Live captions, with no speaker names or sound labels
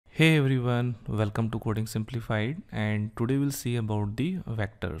Hey everyone, welcome to Coding Simplified, and today we'll see about the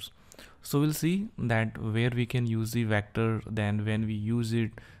vectors. So we'll see that where we can use the vector, then when we use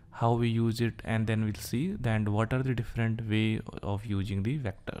it, how we use it, and then we'll see then what are the different way of using the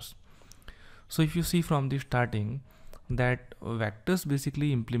vectors. So if you see from the starting that vectors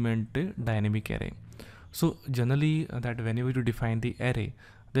basically implement a dynamic array. So generally that whenever you define the array,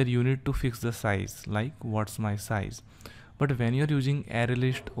 then you need to fix the size, like what's my size. But when you're using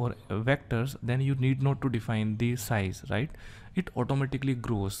ArrayList or vectors, then you need not to define the size, right? It automatically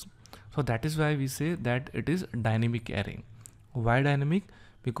grows. So that is why we say that it is dynamic array. Why dynamic?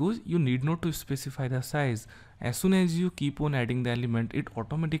 Because you need not to specify the size. As soon as you keep on adding the element, it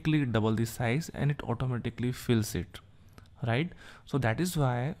automatically double the size and it automatically fills it, right? So that is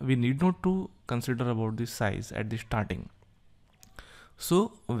why we need not to consider about the size at the starting.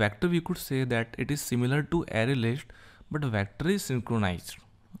 So vector, we could say that it is similar to ArrayList, but vector is synchronized,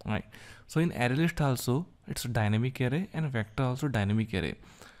 right? So in ArrayList also it's dynamic array and vector also dynamic array.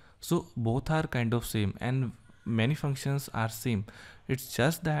 So both are kind of same and many functions are same. It's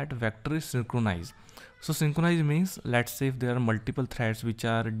just that vector is synchronized. So synchronized means, let's say if there are multiple threads which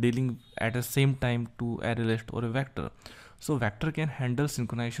are dealing at the same time to ArrayList or a vector, so vector can handle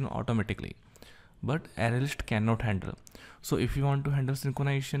synchronization automatically, but ArrayList cannot handle. So if you want to handle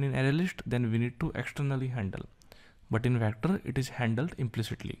synchronization in ArrayList, then we need to externally handle, but in vector it is handled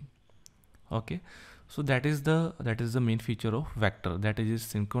implicitly. Okay, so that is the main feature of vector, that is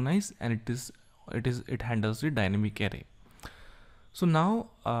synchronized, and it handles the dynamic array. So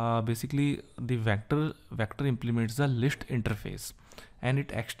now basically the vector implements the list interface and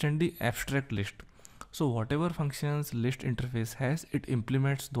it extends the abstract list. So whatever functions list interface has, it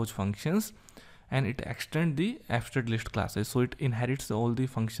implements those functions and it extends the abstract list classes. So it inherits all the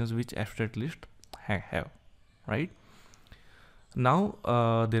functions which abstract list have, right? Now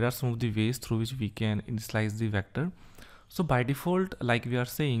there are some of the ways through which we can initialize the vector. So by default, like we are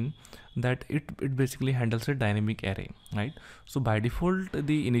saying that it basically handles a dynamic array, right? So by default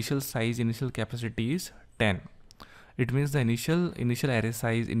the initial capacity is 10. It means the initial array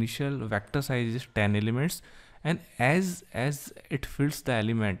size, initial vector size is 10 elements, and as it fills the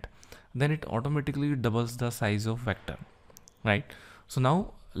element, then it automatically doubles the size of vector, right? So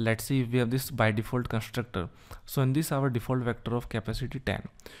now let's see if we have this by default constructor. So in this our default vector of capacity 10,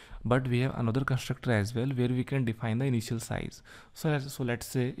 but we have another constructor as well where we can define the initial size. So let's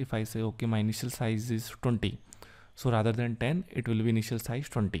say if I say okay, my initial size is 20, so rather than 10 it will be initial size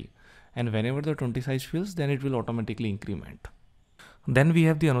 20, and whenever the 20 size fills, then it will automatically increment. Then we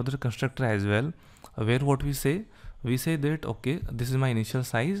have the another constructor as well where what we say that okay, this is my initial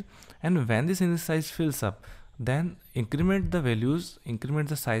size, and when this initial size fills up, then increment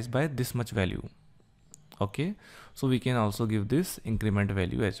the size by this much value. Okay, so we can also give this increment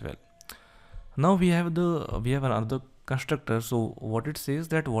value as well. Now we have another constructor. So what it says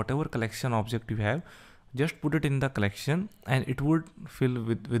that whatever collection object you have, just put it in the collection and it would fill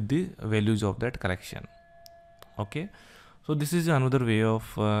with the values of that collection. Okay, so this is another way of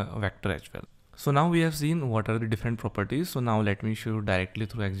vector as well. So now we have seen what are the different properties. So now let me show you directly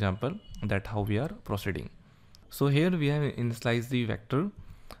through example that how we are proceeding. So here we have initialized the vector.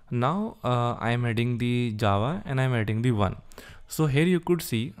 Now I am adding the Java and I am adding the 1. So here you could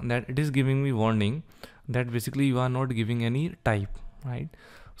see that it is giving me warning that basically you are not giving any type, right?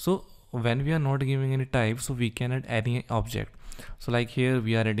 So when we are not giving any type, so we can add any object. So like here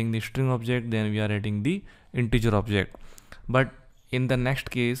we are adding the string object, then we are adding the integer object. But in the next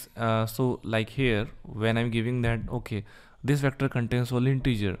case, so like here when I'm giving that okay, this vector contains only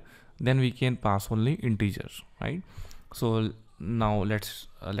integer, then we can pass only integers, right? So now let's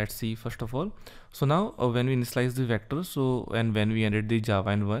see first of all. So now when we initialize the vector, so and when we added the Java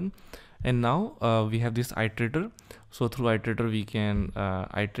and 1, and now we have this iterator. So through iterator we can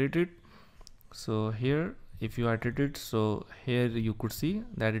iterate it. So here if you iterate it, so here you could see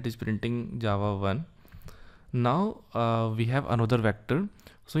that it is printing Java 1. Now we have another vector.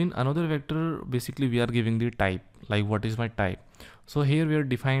 So in another vector basically we are giving the type, like what is my type. So here we are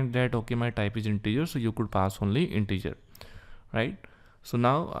defined that okay, my type is integer, so you could pass only integer, right? So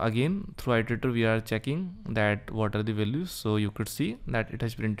now again through iterator we are checking that what are the values. So you could see that it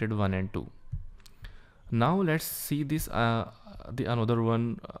has printed 1 and 2. Now let's see this the another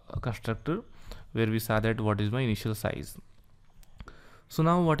one constructor where we saw that what is my initial size. So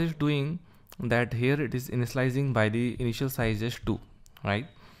now what is doing that here it is initializing by the initial size as 2, right?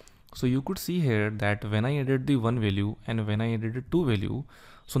 So you could see here that when I added the 1 value and when I added the 2 value,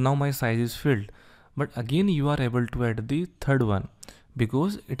 so now my size is filled. But again you are able to add the third one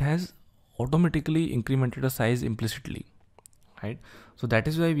because it has automatically incremented a size implicitly, right? So that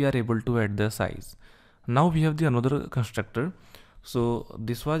is why we are able to add the size. Now we have the another constructor. So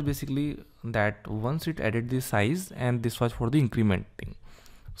this was basically that once it added the size, and this was for the incrementing.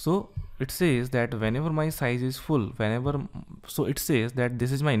 So it says that whenever my size is full, so it says that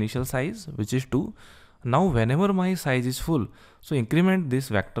this is my initial size, which is 2. Now whenever my size is full, so increment this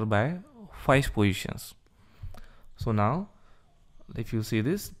vector by 5 positions. So now if you see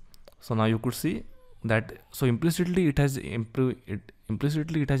this, so now you could see that, so implicitly it has incremented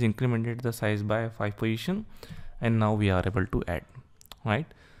the size by 5 position, and now we are able to add, right?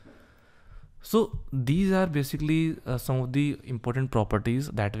 So these are basically some of the important properties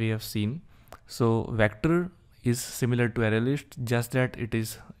that we have seen. So vector is similar to ArrayList, just that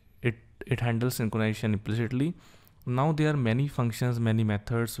it handles synchronization implicitly. Now there are many functions, many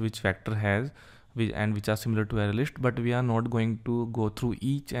methods which vector has, which are similar to ArrayList, but we are not going to go through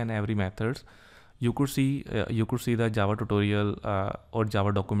each and every methods. You could see the Java tutorial or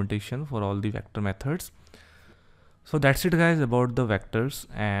Java documentation for all the vector methods. So that's it guys about the vectors,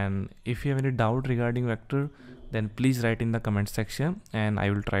 and if you have any doubt regarding vector, then please write in the comment section and I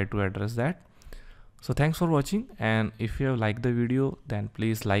will try to address that. So thanks for watching, and if you have liked the video, then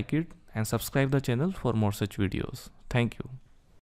please like it and subscribe the channel for more such videos. Thank you.